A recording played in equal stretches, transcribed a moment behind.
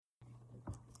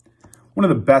One of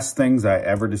the best things I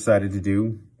ever decided to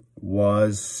do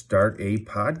was start a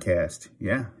podcast.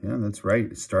 Yeah, that's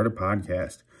right. Start a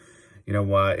podcast.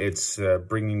 It's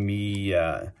bringing me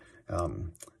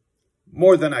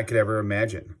more than I could ever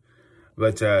imagine.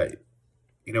 But, I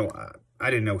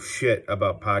didn't know shit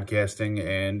about podcasting,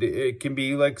 and it can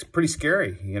be pretty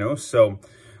scary, So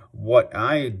what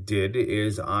I did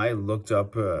is I looked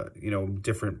up,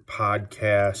 different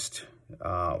podcast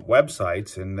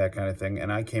websites and that kind of thing,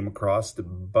 and I came across the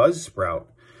Buzzsprout.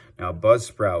 Now,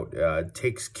 Buzzsprout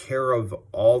takes care of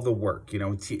all the work. There's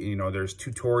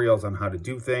tutorials on how to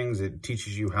do things. It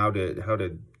teaches you how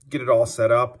to get it all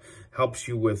set up. Helps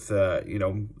you with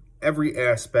every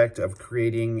aspect of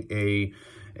creating a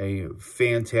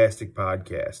fantastic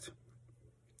podcast.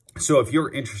 So, if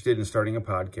you're interested in starting a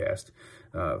podcast,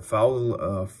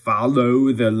 follow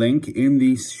the link in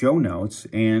the show notes,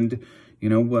 and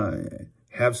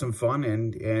have some fun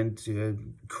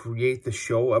and create the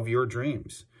show of your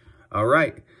dreams. All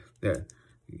right,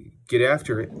 get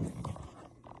after it.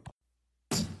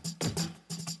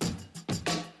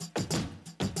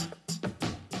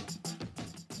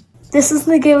 This is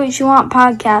the Get What You Want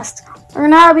podcast.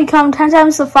 Learn how to become 10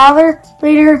 times the father,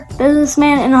 leader,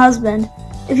 businessman, and husband.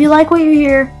 If you like what you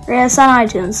hear, rate us on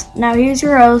iTunes. Now here's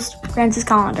your host, Francis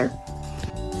Collender.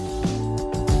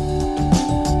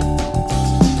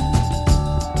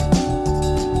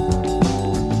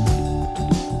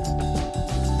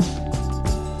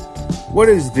 What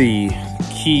is the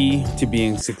key to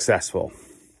being successful?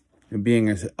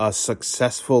 Being a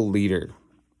successful leader?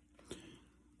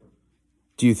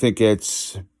 Do you think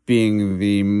it's being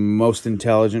the most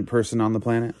intelligent person on the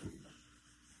planet?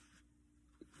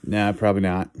 Nah, probably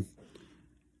not.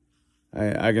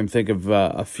 I can think of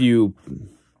a few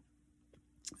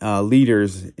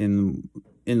leaders in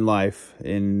life,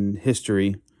 in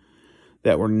history,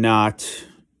 that were not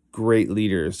great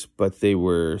leaders, but they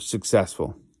were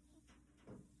successful.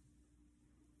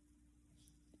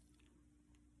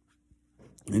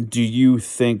 Do you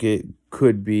think it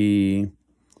could be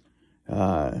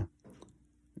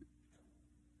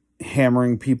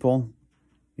hammering people?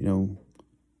 The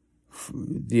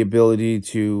ability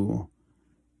to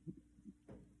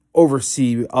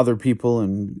oversee other people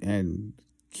and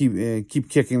keep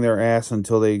kicking their ass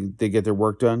until they get their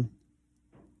work done?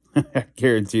 I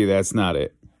guarantee you that's not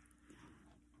it.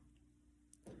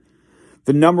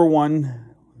 The number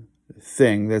one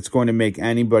thing that's going to make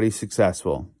anybody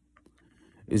successful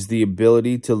is the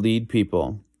ability to lead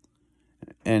people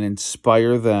and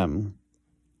inspire them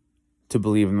to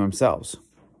believe in themselves.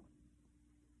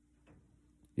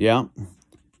 Yeah,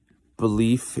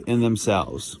 belief in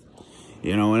themselves.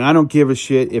 And I don't give a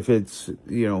shit if it's,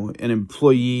 an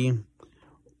employee,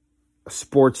 a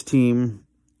sports team,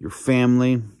 your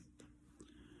family.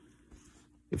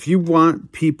 If you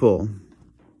want people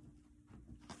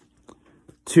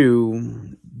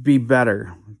to be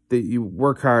better, that you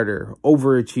work harder,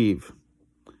 overachieve,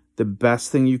 the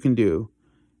best thing you can do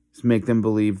is make them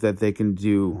believe that they can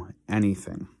do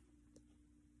anything.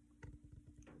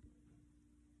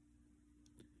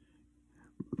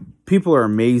 People are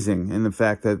amazing in the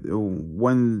fact that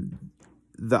when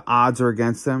the odds are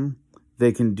against them,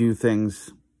 they can do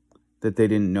things that they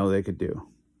didn't know they could do.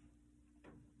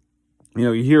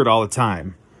 You hear it all the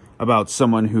time about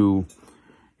someone who,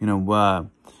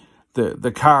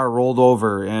 the car rolled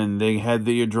over and they had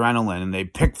the adrenaline and they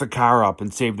picked the car up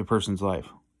and saved a person's life.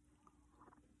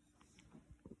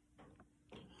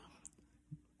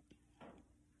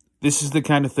 This is the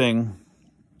kind of thing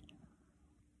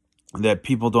that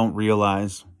people don't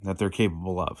realize that they're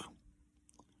capable of.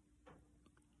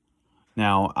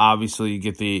 Now, obviously, you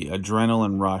get the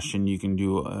adrenaline rush and you can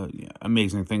do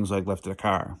amazing things like lift a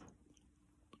car.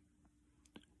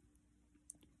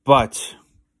 But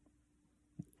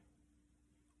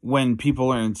when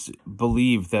people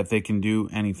believe that they can do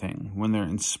anything, when they're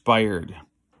inspired,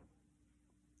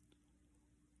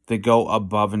 they go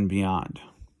above and beyond.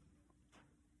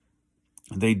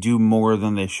 They do more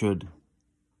than they should.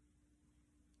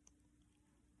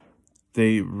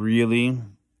 They really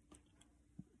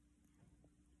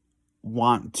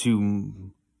want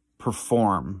to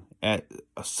perform at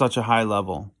such a high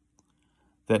level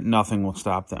that nothing will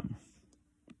stop them.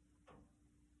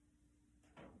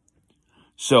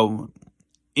 So,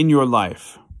 in your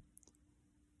life,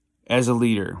 as a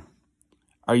leader,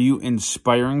 are you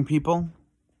inspiring people?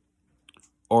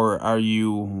 Or are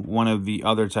you one of the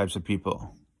other types of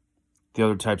people? The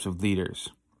other types of leaders?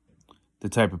 The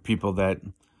type of people that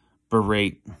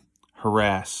berate,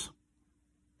 harass,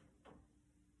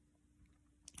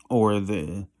 or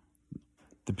the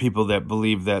the people that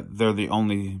believe that they're the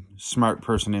only smart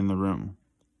person in the room.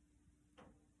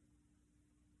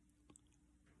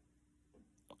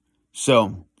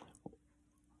 So,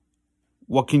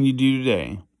 what can you do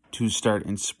today to start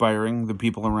inspiring the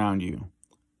people around you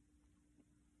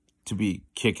to be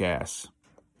kick-ass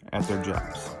at their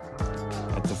jobs,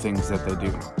 at the things that they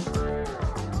do?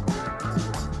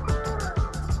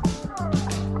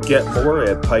 Get more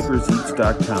at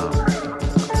piperseats.com.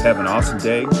 Have an awesome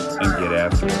day and get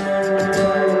after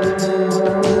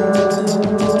it.